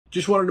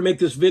Just wanted to make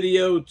this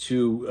video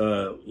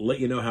to let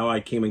you know how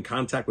I came in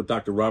contact with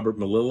Dr. Robert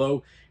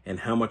Melillo and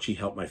how much he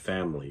helped my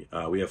family.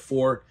 We have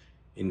 4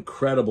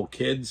 incredible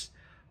kids.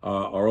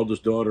 Our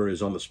oldest daughter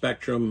is on the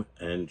spectrum,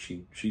 and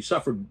she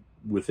suffered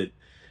with it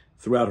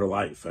throughout her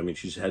life. I mean,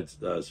 she's had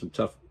some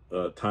tough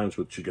times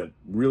with, she got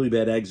really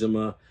bad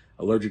eczema,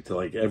 allergic to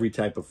like every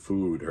type of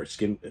food. Her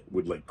skin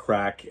would like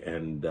crack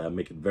and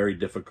make it very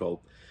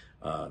difficult.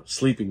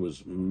 Sleeping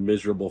was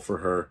miserable for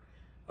her.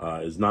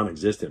 Is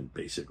non-existent,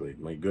 basically.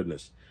 My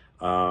goodness.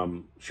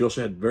 She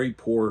also had very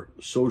poor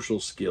social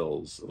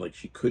skills. Like,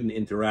 she couldn't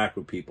interact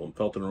with people and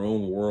felt in her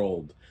own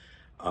world.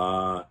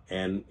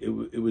 And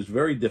it was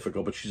very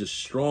difficult, but she's a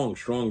strong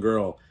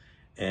girl.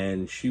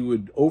 And she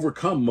would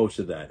overcome most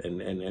of that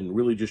and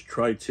really just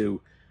try to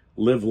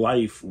live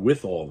life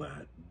with all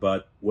that.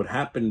 But what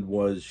happened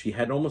was she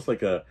had almost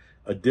like a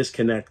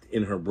disconnect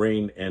in her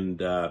brain,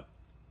 and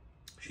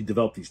she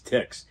developed these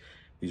tics,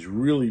 these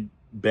really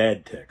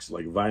bad tics,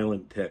 like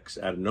violent tics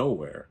out of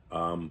nowhere.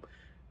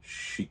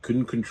 She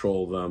couldn't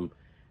control them,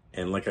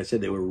 and like I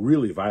said, they were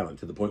really violent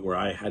to the point where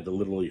I had to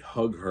literally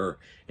hug her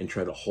and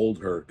try to hold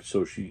her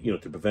so she, to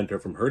prevent her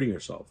from hurting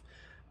herself.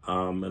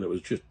 And it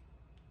was just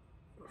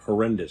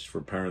horrendous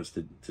for parents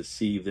to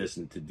see this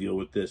and to deal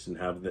with this and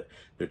have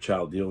their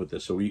child deal with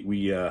this. So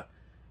we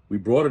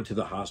brought her to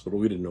the hospital.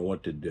 We didn't know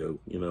what to do.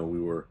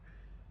 We were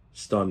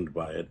stunned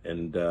by it,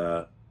 and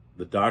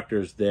the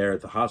doctors there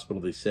at the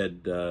hospital, they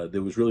said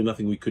there was really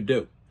nothing we could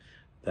do.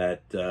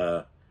 That,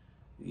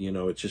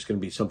 it's just going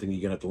to be something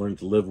you're going to have to learn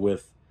to live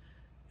with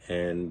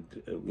and,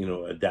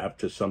 adapt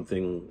to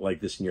something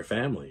like this in your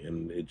family.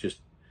 And it just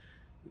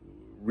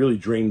really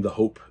drained the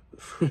hope,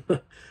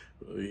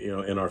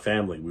 in our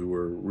family. We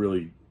were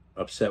really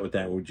upset with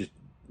that. And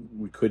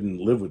we couldn't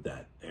live with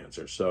that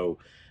answer. So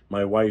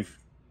my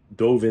wife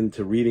dove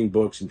into reading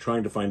books and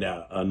trying to find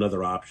out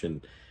another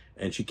option.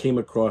 And she came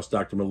across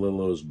Dr.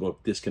 Melillo's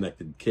book,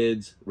 Disconnected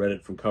Kids, read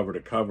it from cover to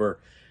cover,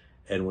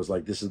 and was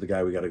like, this is the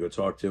guy we got to go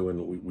talk to.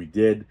 And we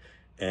did.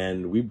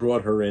 And we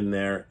brought her in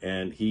there,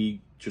 and he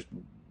just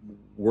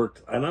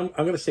worked. And I'm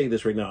going to say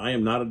this right now. I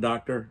am not a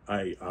doctor,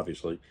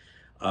 obviously.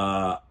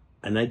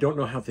 And I don't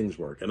know how things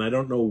work. And I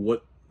don't know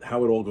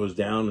how it all goes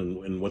down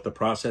and what the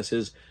process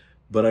is.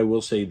 But I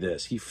will say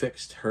this. He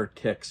fixed her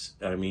tics.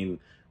 I mean,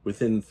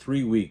 within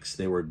 3 weeks,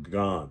 they were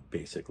gone,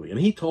 basically.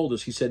 And he told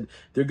us, he said,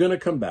 they're going to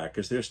come back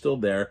because they're still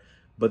there,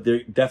 but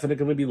they're definitely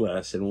going to be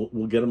less, and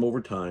we'll get them over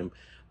time.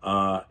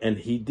 And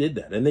he did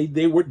that. And they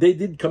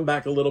did come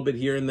back a little bit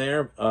here and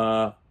there,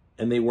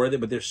 and they were there,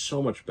 but they're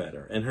so much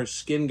better. And her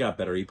skin got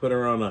better. He put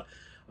her on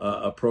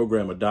a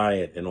program, a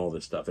diet, and all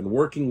this stuff. And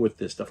working with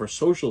this stuff, her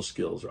social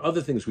skills, or other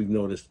things we've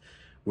noticed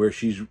where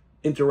she's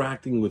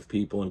interacting with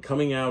people and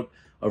coming out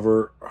of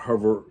her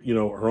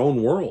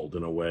own world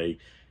in a way.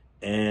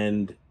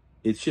 And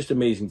it's just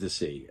amazing to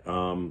see.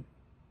 I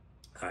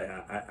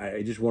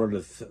just wanted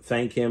to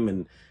thank him,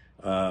 and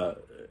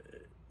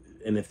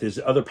if there's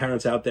other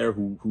parents out there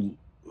who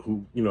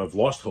have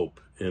lost hope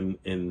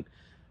in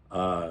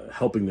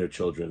helping their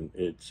children,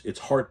 it's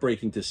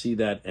heartbreaking to see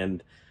that,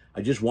 and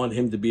I just want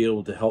him to be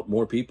able to help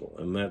more people,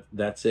 and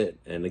that's it.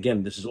 And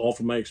again, this is all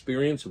from my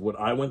experience of what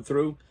I went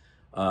through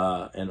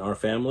and our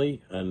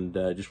family, and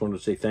I just wanted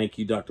to say thank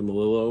you, Dr.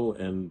 Melillo,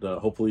 and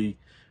hopefully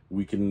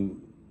you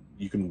can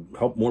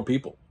help more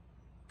people.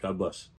 God bless.